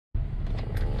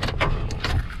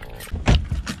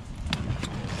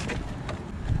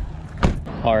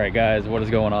All right, guys, what is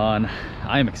going on?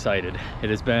 I am excited. It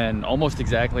has been almost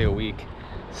exactly a week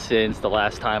since the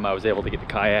last time I was able to get the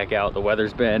kayak out. The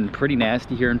weather's been pretty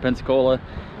nasty here in Pensacola.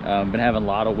 Been having a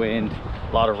lot of wind,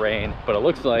 a lot of rain, but it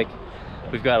looks like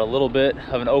we've got a little bit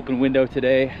of an open window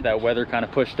today. That weather kind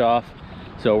of pushed off.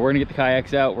 So we're gonna get the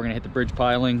kayaks out. We're gonna hit the bridge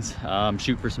pilings,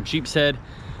 shoot for some sheepshead,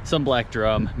 some black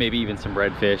drum, maybe even some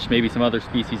redfish, maybe some other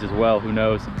species as well, who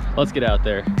knows. Let's get out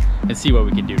there and see what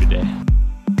we can do today.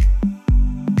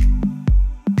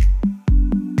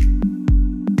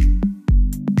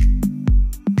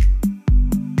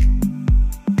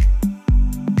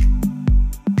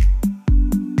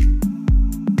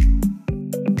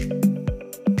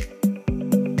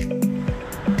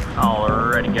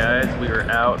 Alrighty guys, we are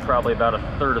out probably about a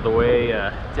third of the way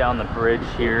down the bridge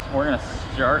here. We're gonna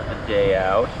start the day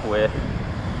out with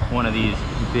one of these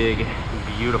big,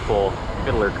 beautiful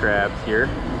fiddler crabs here.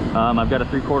 I've got a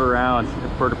 3/4 ounce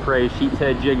bird of prey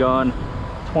sheepshead jig on,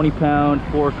 20-pound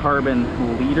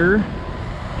fluorocarbon leader,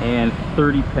 and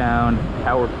 30-pound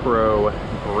Power Pro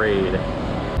braid.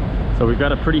 So we've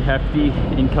got a pretty hefty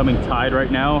incoming tide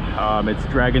right now. It's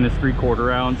dragging this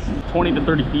 3/4 ounce 20 to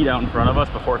 30 feet out in front of us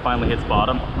before it finally hits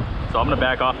bottom. So I'm gonna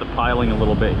back off the piling a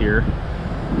little bit here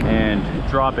and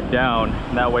drop it down.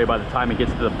 That way by the time it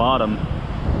gets to the bottom,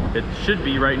 it should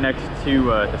be right next to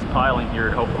this piling here,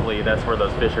 and hopefully that's where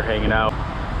those fish are hanging out.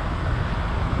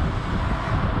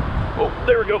 Oh,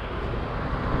 there we go.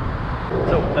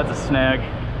 So that's a snag.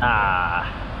 Ah,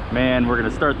 man, we're gonna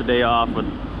start the day off with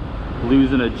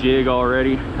losing a jig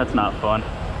already. That's not fun.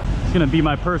 It's gonna be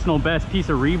my personal best piece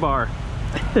of rebar.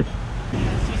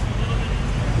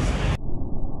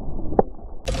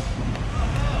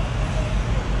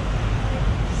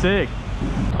 Sick.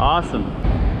 Awesome.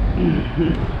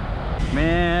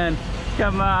 Man,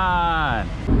 come on.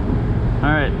 All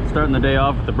right, starting the day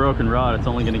off with the broken rod. It's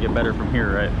only gonna get better from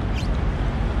here, right?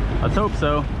 Let's hope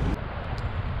so.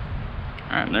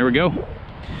 All right, there we go.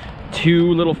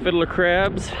 Two little fiddler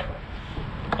crabs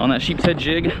on that sheepshead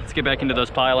jig. Let's get back into those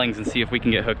pilings and see if we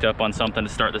can get hooked up on something to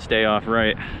start this day off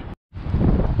right.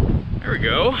 There we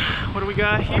go. What do we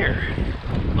got here?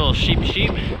 Little sheep.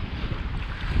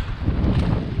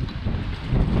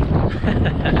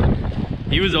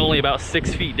 He was only about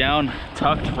 6 feet down,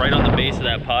 tucked right on the base of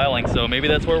that piling, so maybe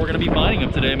that's where we're gonna be finding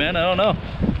him today, man. I don't know.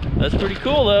 That's pretty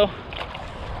cool though.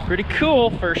 Pretty cool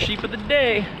for sheep of the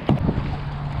day.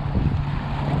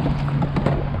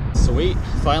 Sweet,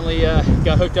 finally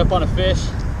got hooked up on a fish.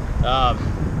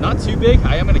 Not too big.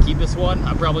 I am gonna keep this one.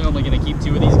 I'm probably only gonna keep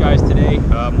 2 of these guys today.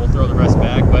 We'll throw the rest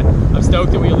back, but I'm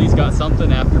stoked that we at least got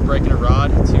something after breaking a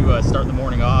rod to start the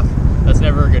morning off. That's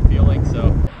never a good feeling,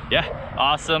 so. Yeah,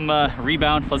 awesome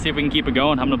rebound. Let's see if we can keep it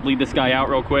going. I'm gonna bleed this guy out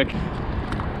real quick.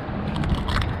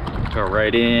 Go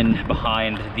right in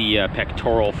behind the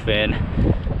pectoral fin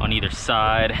on either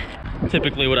side.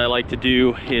 Typically what I like to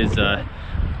do is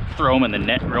throw him in the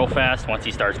net real fast once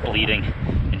he starts bleeding,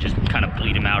 and just kind of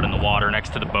bleed him out in the water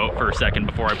next to the boat for a second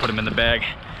before I put him in the bag.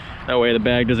 That way the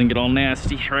bag doesn't get all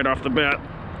nasty right off the bat.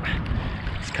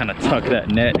 Just kind of tuck that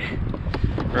net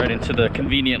right into the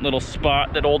convenient little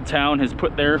spot that Old Town has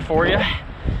put there for you.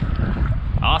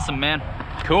 Awesome, man.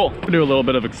 Cool. We'll do a little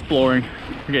bit of exploring.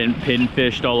 We're getting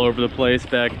pinfished all over the place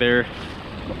back there.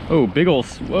 Oh, big ol',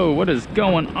 whoa, what is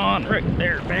going on right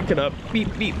there? Back it up.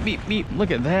 Beep, beep, beep, beep.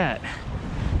 Look at that.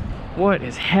 What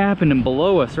is happening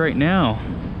below us right now?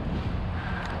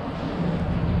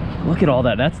 Look at all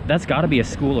that. That's got to be a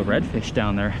school of redfish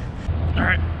down there. All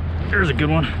right, there's a good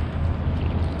one.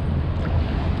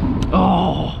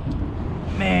 Oh,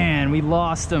 man, we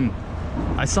lost him.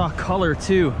 I saw color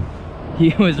too.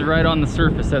 He was right on the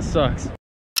surface. That sucks.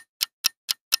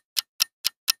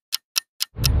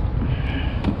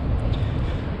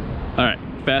 All right,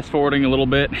 fast forwarding a little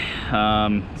bit.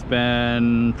 It's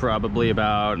been probably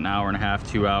about an hour and a half,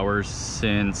 2 hours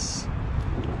since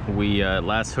we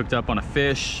last hooked up on a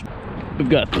fish. We've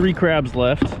got 3 crabs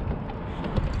left.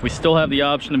 We still have the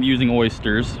option of using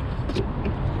oysters,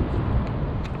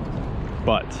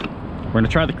 but we're gonna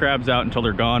try the crabs out until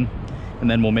they're gone,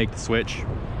 and then we'll make the switch.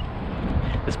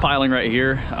 This piling right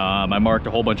here, I marked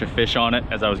a whole bunch of fish on it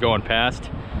as I was going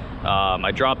past.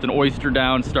 I dropped an oyster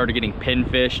down, started getting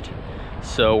pinfished,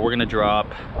 so we're gonna drop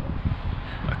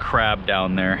a crab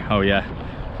down there. Oh yeah,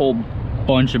 whole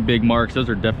bunch of big marks. Those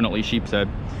are definitely sheepshead.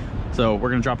 So we're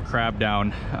gonna drop a crab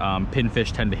down.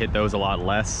 Pinfish tend to hit those a lot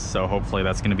less, so hopefully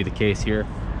that's gonna be the case here,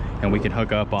 and we can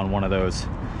hook up on one of those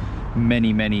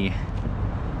many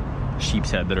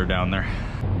sheepshead that are down there.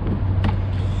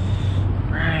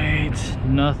 Right,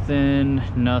 nothing.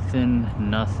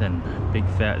 Big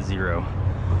fat 0.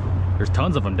 There's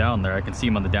tons of them down there. I can see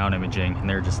them on the down imaging, and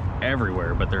they're just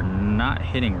everywhere, but they're not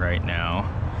hitting right now.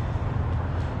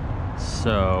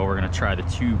 So we're gonna try the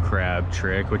 2 crab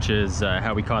trick, which is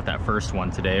how we caught that first one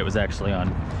today. It was actually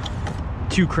on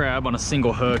 2 crab on a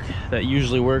single hook. That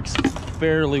usually works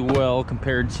fairly well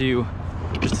compared to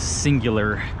just a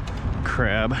singular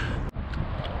crab.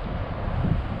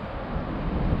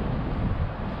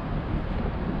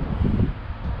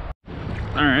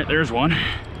 All right, there's one.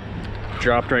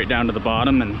 Dropped right down to the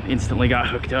bottom and instantly got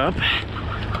hooked up.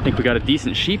 I think we got a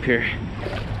decent sheep here.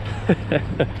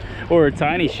 Or a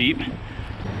tiny sheep.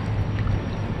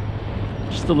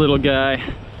 Just a little guy.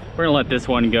 We're gonna let this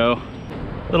one go.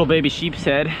 Little baby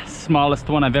sheepshead, smallest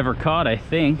one I've ever caught, I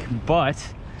think,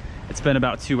 but it's been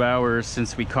about 2 hours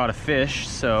since we caught a fish,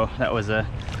 so that was a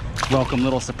welcome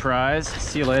little surprise.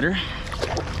 See you later.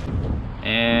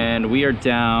 And we are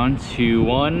down to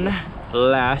one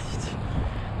last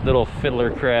little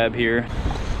fiddler crab here.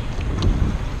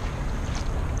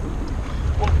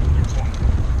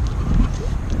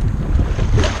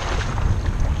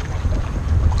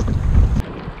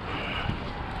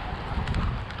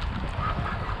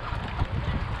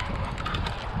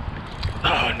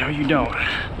 Oh, no you don't.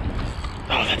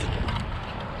 Oh, that's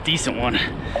a decent one.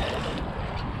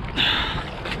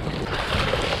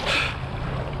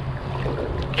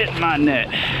 Get in my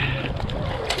net.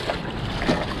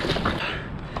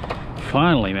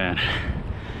 Finally, man.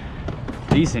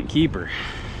 Decent keeper.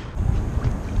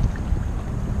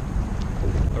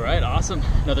 All right, awesome.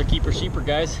 Another keeper sheeper,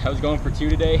 guys. I was going for 2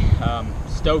 today.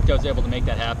 Stoked I was able to make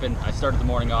that happen. I started the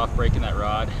morning off breaking that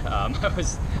rod. I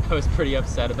was pretty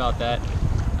upset about that.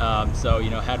 So, you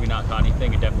know, had we not caught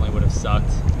anything, it definitely would have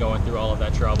sucked going through all of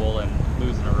that trouble and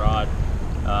losing a rod.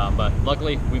 But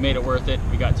luckily, we made it worth it.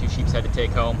 We got 2 sheepshead to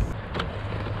take home.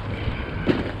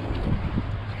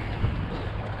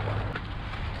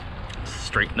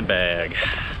 Straight in the bag.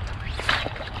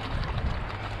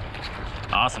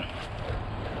 Awesome.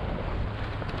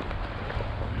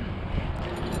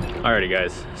 Alrighty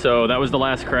guys, so that was the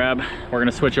last crab. We're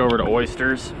gonna switch over to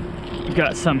oysters. We've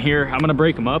got some here. I'm gonna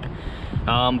break them up.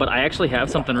 But I actually have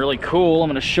something really cool I'm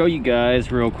gonna show you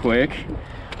guys real quick.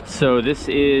 So this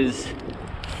is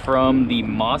from the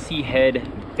Mossy Head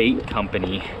Bait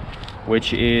Company,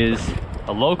 which is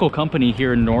a local company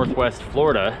here in Northwest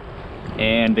Florida.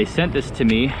 And they sent this to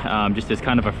me just as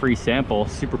kind of a free sample.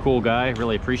 Super cool guy,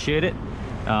 really appreciate it.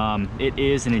 It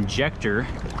is an injector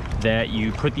that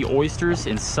you put the oysters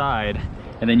inside,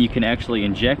 and then you can actually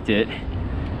inject it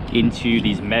into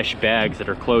these mesh bags that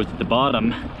are closed at the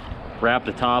bottom, wrap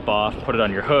the top off, put it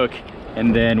on your hook,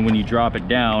 and then when you drop it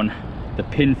down, the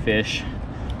pinfish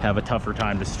have a tougher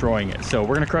time destroying it. So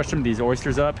we're gonna crush some of these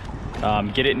oysters up,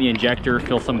 get it in the injector,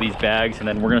 fill some of these bags, and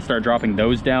then we're gonna start dropping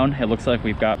those down. It looks like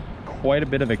we've got quite a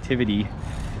bit of activity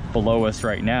below us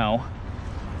right now,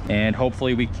 and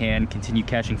hopefully we can continue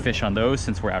catching fish on those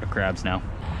since we're out of crabs now.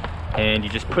 And you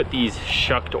just put these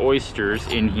shucked oysters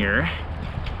in here,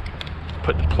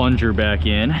 put the plunger back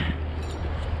in,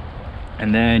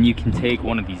 and then you can take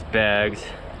one of these bags,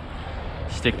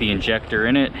 stick the injector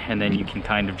in it, and then you can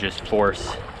kind of just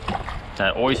force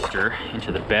that oyster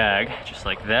into the bag just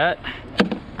like that.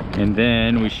 And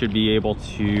then we should be able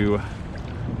to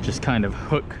just kind of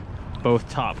hook both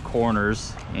top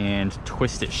corners and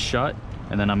twist it shut,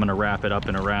 and then I'm gonna wrap it up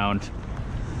and around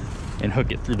and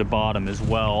hook it through the bottom as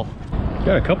well.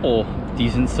 Got a couple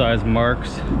decent sized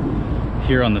marks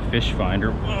here on the fish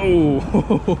finder. Whoa,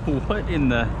 what in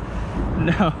the,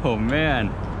 no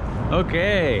man.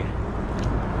 Okay,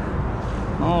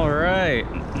 all right,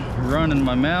 running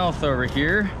my mouth over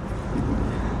here.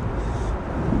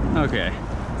 Okay,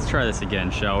 let's try this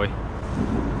again, shall we?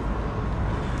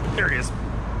 There he is.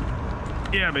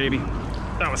 Yeah, baby.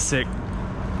 That was sick.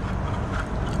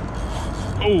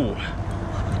 Oh,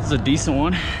 this is a decent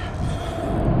one.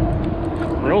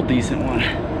 Real decent one.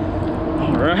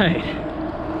 All right.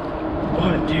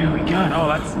 What do we got? Oh,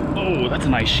 that's a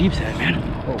nice sheep's head, man.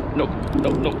 Oh, nope.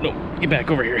 Get back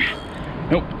over here.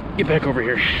 Nope, get back over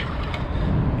here.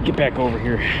 Get back over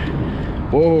here.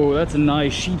 Whoa, that's a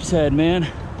nice sheep's head,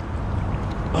 man.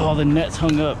 Oh, the net's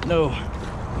hung up. No.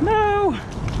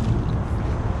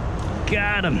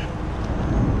 Got him.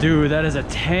 Dude, that is a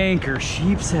tanker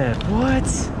sheep's head. What?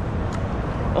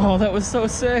 Oh, that was so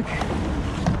sick.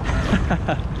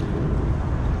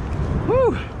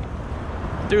 Woo.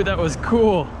 Dude, that was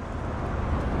cool.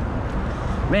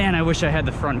 Man, I wish I had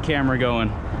the front camera going.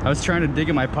 I was trying to dig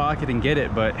in my pocket and get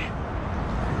it, but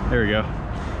there we go.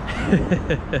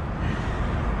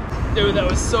 Dude, that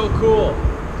was so cool.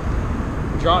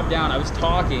 Dropped down, I was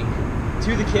talking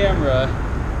to the camera,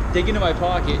 dig into my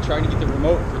pocket trying to get the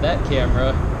remote for that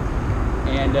camera,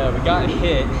 and we got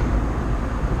hit.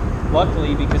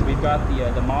 Luckily, because we've got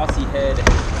the Mossy head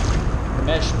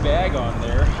mesh bag on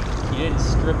there, he didn't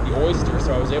strip the oyster,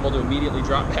 so I was able to immediately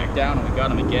drop back down and we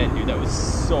got him again. Dude, that was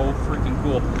so freaking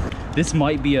cool. This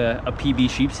might be a PB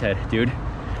sheepshead, dude.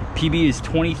 PB is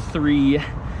 23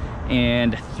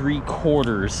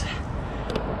 3/4.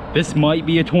 This might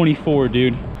be a 24,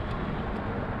 dude.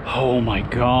 Oh my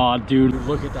God, dude.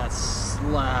 Look at that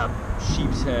slab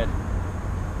sheepshead.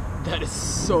 That is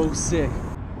so sick.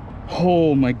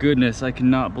 Oh my goodness, I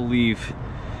cannot believe.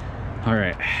 All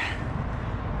right.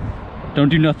 Don't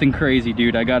do nothing crazy,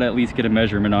 dude. I gotta at least get a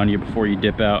measurement on you before you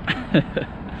dip out.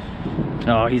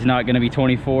 Oh, he's not gonna be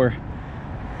 24.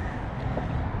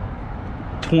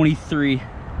 23.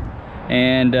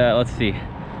 And let's see.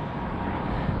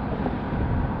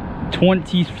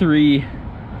 23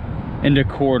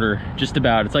 1/4, just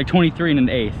about. It's like 23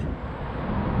 1/8.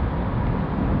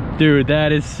 Dude,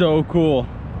 that is so cool.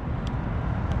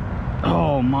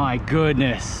 Oh my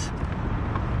goodness.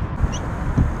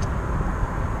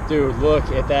 Dude, look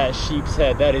at that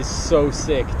sheepshead. That is so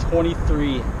sick.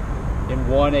 23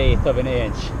 1/8 of an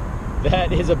inch.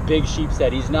 That is a big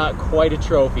sheepshead. He's not quite a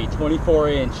trophy. 24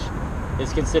 inch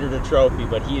is considered a trophy,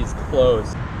 but he is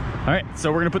close. All right,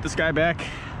 so we're gonna put this guy back.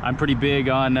 I'm pretty big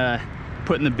on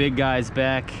putting the big guys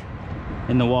back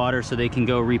in the water so they can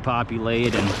go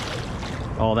repopulate and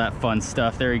all that fun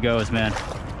stuff. There he goes, man.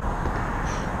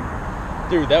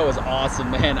 Dude, that was awesome,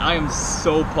 man. I am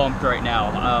so pumped right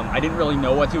now. I didn't really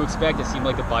know what to expect. It seemed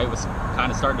like the bite was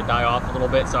kind of starting to die off a little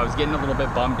bit, so I was getting a little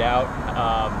bit bummed out.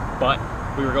 But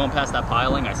we were going past that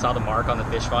piling. I saw the mark on the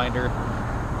fish finder,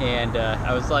 and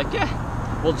I was like, yeah,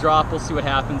 we'll drop, we'll see what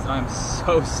happens. And I'm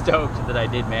so stoked that I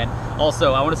did, man.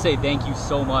 Also, I want to say thank you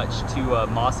so much to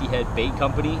Mossy Head Bait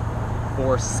Company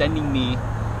for sending me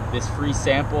this free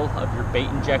sample of your bait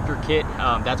injector kit.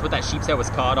 That's what that sheepshead was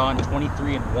caught on,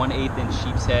 23 1/8 inch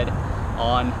sheepshead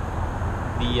on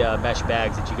the mesh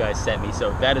bags that you guys sent me.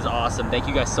 So that is awesome. Thank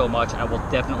you guys so much. I will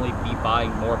definitely be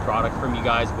buying more product from you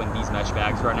guys when these mesh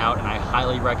bags run out, and I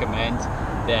highly recommend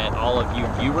that all of you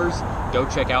viewers go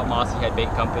check out Mossy Head Bait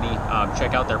Company.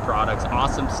 Check out their products.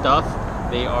 Awesome stuff.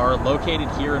 They are located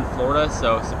here in Florida,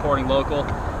 so supporting local,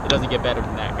 it doesn't get better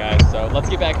than that, guys. So let's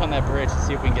get back on that bridge and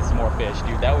see if we can get some more fish.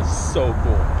 Dude, that was so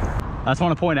cool. I just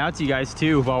want to point out to you guys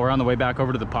too, while we're on the way back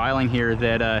over to the piling here,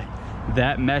 that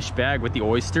that mesh bag with the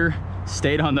oyster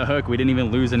stayed on the hook. We didn't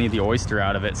even lose any of the oyster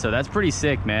out of it, so that's pretty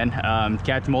sick, man.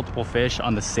 Catch multiple fish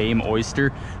on the same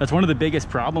oyster. That's one of the biggest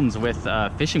problems with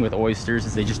fishing with oysters,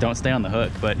 is they just don't stay on the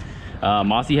hook. But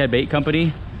Mossy Head Bait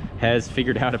Company has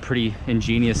figured out a pretty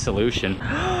ingenious solution.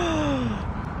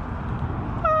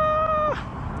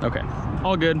 Okay,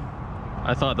 all good.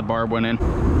 I thought the barb went in.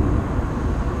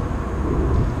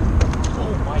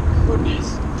 Oh my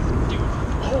goodness, dude,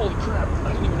 holy crap.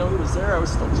 I didn't even know he was there. I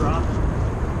was still dropping.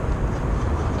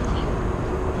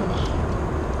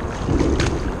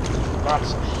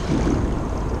 Awesome.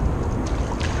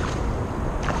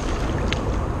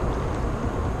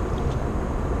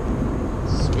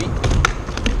 Sweet.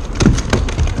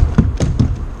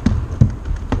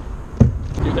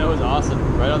 Dude, that was awesome.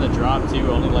 Right on the drop too,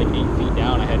 only like 8 feet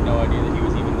down. I had no idea that he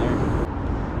was even there.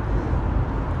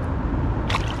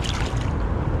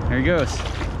 There he goes.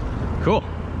 Cool.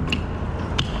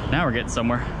 Now we're getting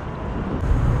somewhere.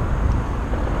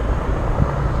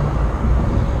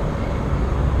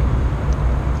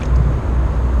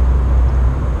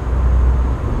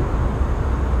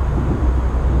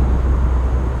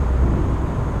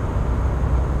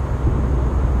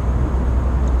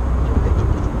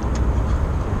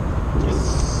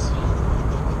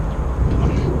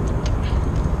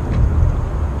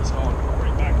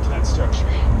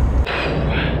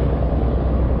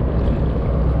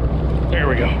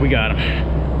 We got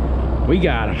him. We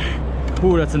got him.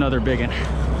 Ooh, that's another big one.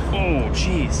 Oh,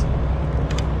 jeez.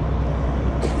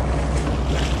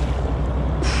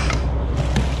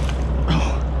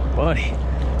 Oh, buddy.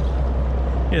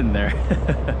 In there.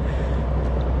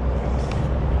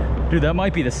 Dude, that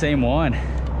might be the same one.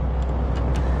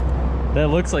 That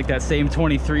looks like that same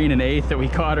 23 1/8 that we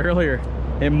caught earlier.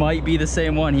 It might be the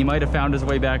same one. He might have found his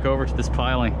way back over to this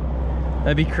piling.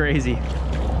 That'd be crazy.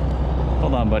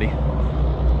 Hold on, buddy.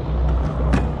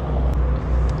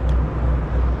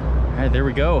 All right, there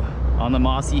we go. On the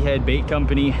Mossy Head Bait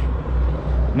Company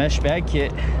mesh bag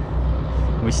kit.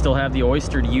 We still have the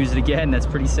oyster to use it again. That's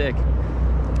pretty sick.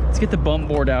 Let's get the bump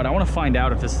board out. I want to find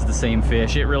out if this is the same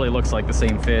fish. It really looks like the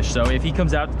same fish. So if he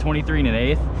comes out to 23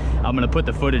 1/8, I'm gonna put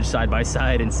the footage side by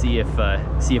side and see if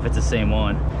it's the same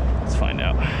one. Let's find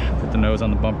out. Put the nose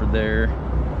on the bumper there.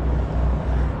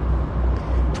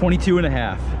 22 and a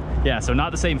half. Yeah, so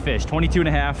not the same fish, 22 and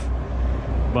a half,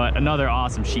 but another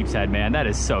awesome sheepshead, man. That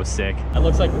is so sick. It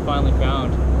looks like we finally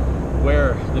found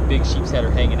where the big sheepshead are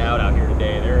hanging out here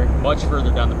today. They're much further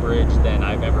down the bridge than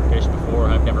I've ever fished before.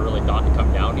 I've never really thought to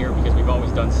come down here because we've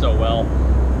always done so well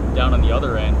down on the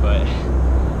other end, but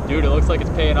dude, it looks like it's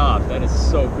paying off. That is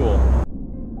so cool.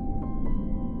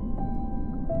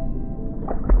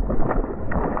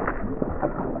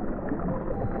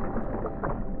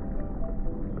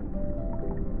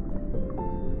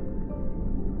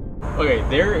 Okay,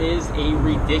 there is a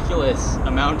ridiculous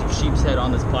amount of sheepshead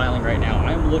on this piling right now.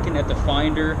 I'm looking at the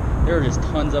finder. There are just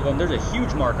tons of them. There's a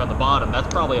huge mark on the bottom. That's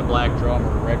probably a black drum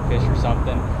or a redfish or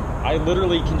something. I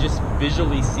literally can just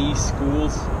visually see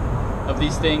schools of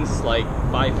these things like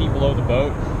 5 feet below the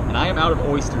boat, and I am out of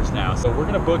oysters now. So we're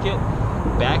gonna book it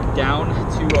back down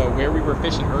to where we were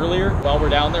fishing earlier. While we're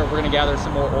down there, we're gonna gather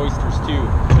some more oysters too.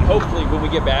 And hopefully when we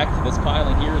get back to this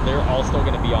piling here, they're all still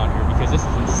gonna be on here because this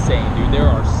is insane, dude. There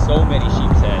are so many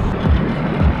sheepshead.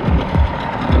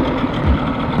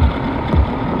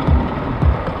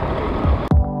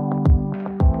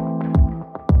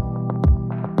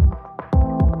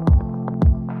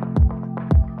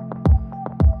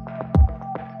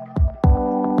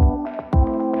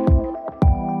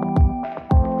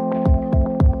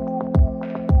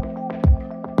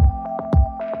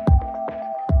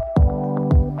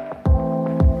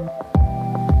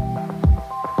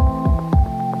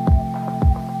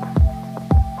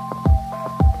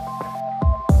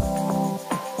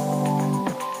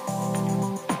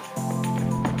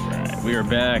 We are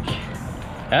back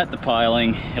at the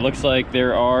piling. It looks like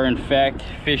there are, in fact,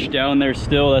 fish down there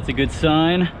still. That's a good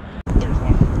sign. There's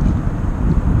one.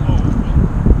 Oh,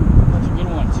 that's a good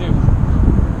one, too.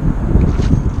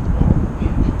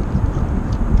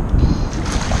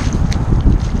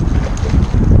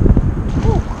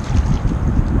 Whew.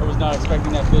 I was not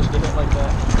expecting that fish to hit like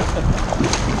that.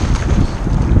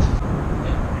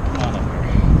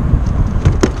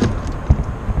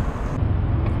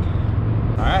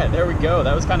 There we go.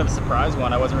 That was kind of a surprise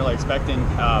one. I wasn't really expecting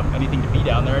anything to be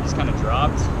down there. I just kind of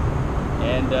dropped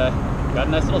and got a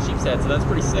nice little sheepshead, so that's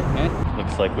pretty sick, man.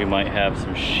 Looks like we might have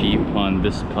some sheep on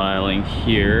this piling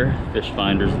here. Fish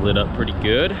finder's lit up pretty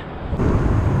good.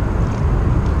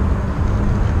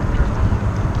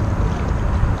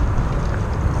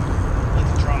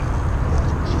 That's a drum.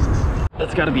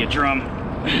 That's got to be a drum.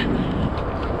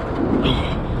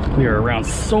 We are around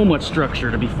so much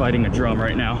structure to be fighting a drum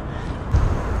right now.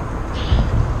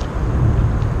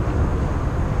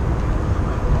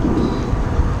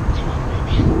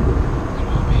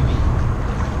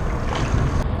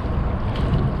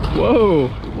 Whoa,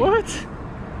 what?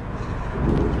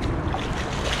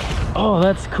 Oh,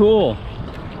 that's cool.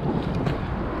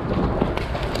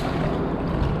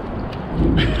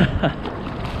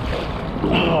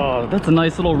 Oh, that's a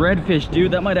nice little redfish,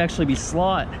 dude. That might actually be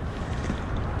slot.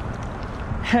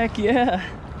 Heck yeah.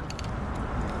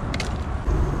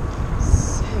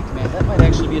 Sick, man. That might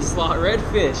actually be a slot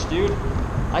redfish, dude.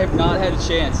 I have not had a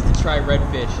chance to try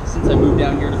redfish since I moved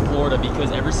down here to Florida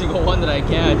because every single one that I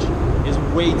catch is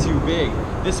way too big.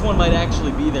 This one might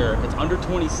actually be there. It's under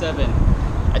 27.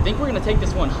 I think we're gonna take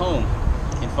this one home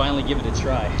and finally give it a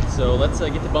try. So let's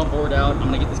get the bump board out. I'm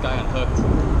gonna get this guy unhooked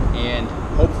and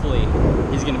hopefully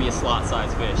he's gonna be a slot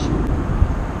size fish.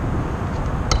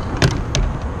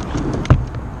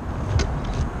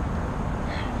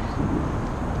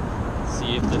 Let's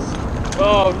see if this,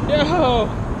 oh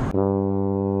no!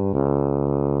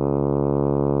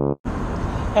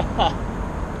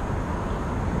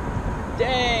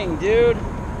 Dang, dude.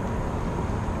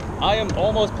 I am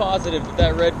almost positive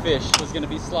that redfish was gonna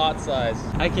be slot size.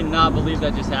 I cannot believe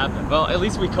that just happened. Well, at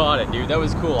least we caught it, dude. That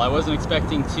was cool. I wasn't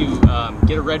expecting to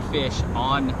get a redfish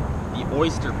on the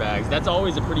oyster bags. That's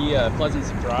always a pretty pleasant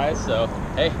surprise. So,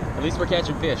 hey, at least we're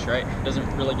catching fish, right? It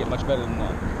doesn't really get much better than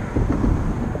that.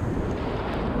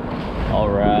 All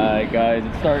right, guys,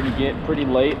 it's starting to get pretty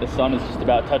late. The sun is just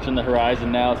about touching the horizon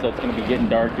now, so it's gonna be getting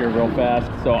dark here real fast.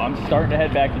 So I'm starting to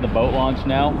head back to the boat launch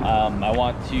now. I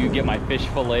want to get my fish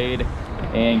filleted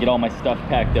and get all my stuff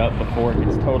packed up before it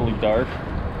gets totally dark.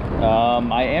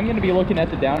 I am gonna be looking at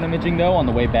the down imaging though on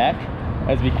the way back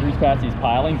as we cruise past these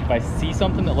pilings. If I see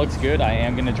something that looks good, I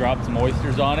am gonna drop some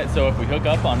oysters on it. So if we hook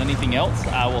up on anything else,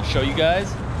 I will show you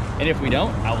guys. And if we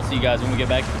don't, I will see you guys when we get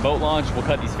back to the boat launch. We'll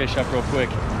cut these fish up real quick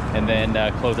and then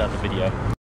close out the video.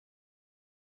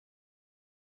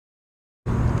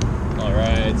 All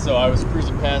right, so I was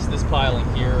cruising past this piling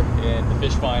here and the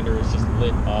fish finder is just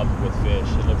lit up with fish.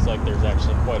 It looks like there's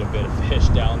actually quite a bit of fish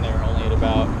down there, only at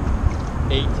about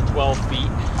 8 to 12 feet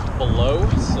below,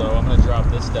 so I'm gonna drop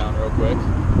this down real quick,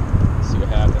 see what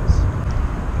happens.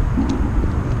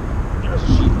 There's a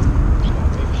sheep. Come on,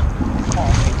 baby. Come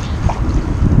on, baby.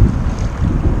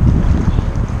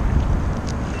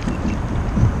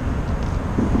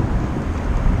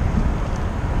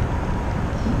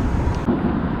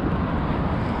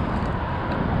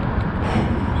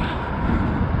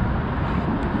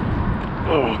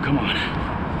 Oh, come on.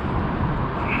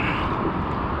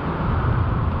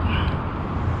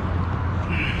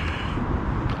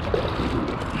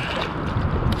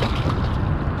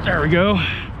 There we go.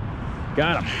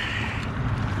 Got him.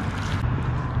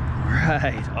 All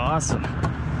right, awesome.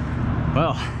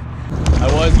 Well, I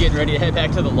was getting ready to head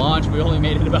back to the launch. We only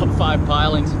made it about 5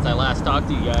 pilings since I last talked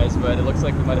to you guys, but it looks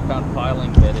like we might have found a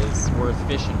piling that is worth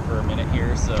fishing for a minute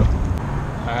here, so.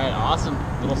 All right, awesome.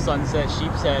 Little sunset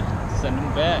sheepshead. Send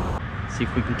them back. See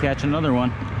if we can catch another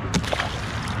one.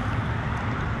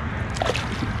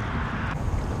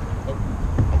 Oh.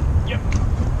 Yep.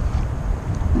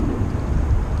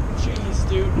 Jeez,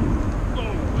 dude.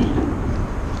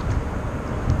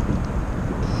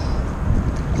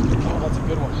 Oh, that's a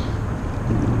good one.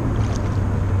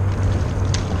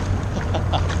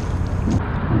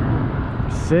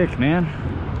 Sick, man.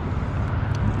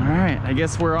 All right, I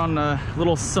guess we're on a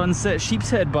little sunset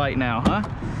sheepshead bite now, huh?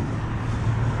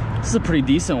 This is a pretty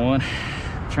decent one.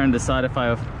 I'm trying to decide if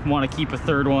I want to keep a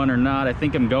third one or not. I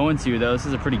think I'm going to, though. This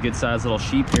is a pretty good sized little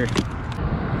sheep here.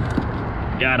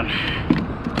 Got him.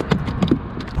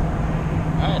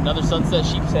 All right, another sunset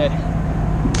sheepshead.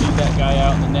 Leave that guy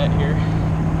out in the net here.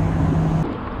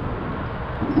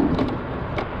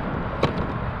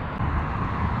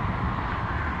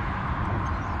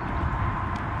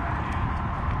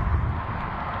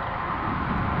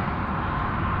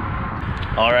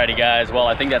 Alrighty guys, well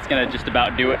I think that's gonna just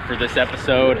about do it for this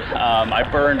episode. I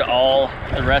burned all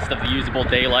the rest of the usable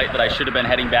daylight that I should have been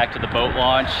heading back to the boat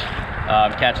launch,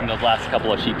 catching those last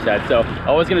couple of sheepshead. So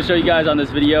I was gonna show you guys on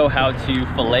this video how to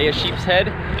fillet a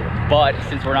sheepshead, but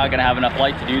since we're not gonna have enough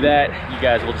light to do that, you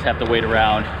guys will just have to wait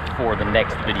around for the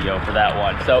next video for that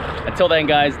one. So until then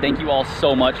guys, thank you all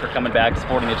so much for coming back,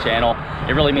 supporting the channel.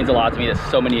 It really means a lot to me that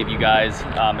so many of you guys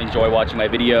enjoy watching my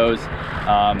videos.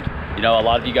 You know, a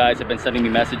lot of you guys have been sending me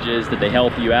messages that they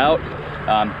help you out,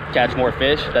 catch more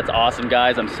fish. That's awesome,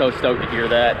 guys. I'm so stoked to hear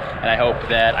that, and I hope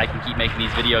that I can keep making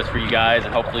these videos for you guys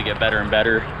and hopefully get better and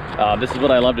better. This is what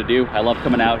I love to do. I love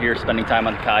coming out here, spending time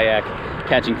on the kayak,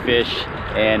 catching fish,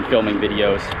 and filming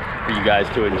videos for you guys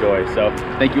to enjoy. So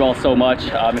thank you all so much.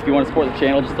 If you want to support the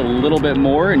channel just a little bit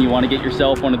more and you want to get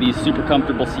yourself one of these super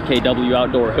comfortable CKW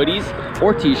outdoor hoodies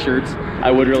or t-shirts,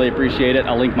 I would really appreciate it.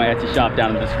 I'll link my Etsy shop down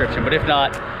in the description. But if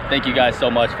not, thank you guys so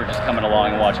much for just coming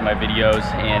along and watching my videos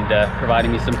and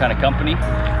providing me some kind of company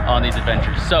on these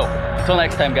adventures. So until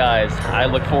next time guys, I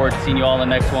look forward to seeing you all in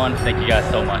the next one. Thank you guys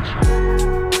so much.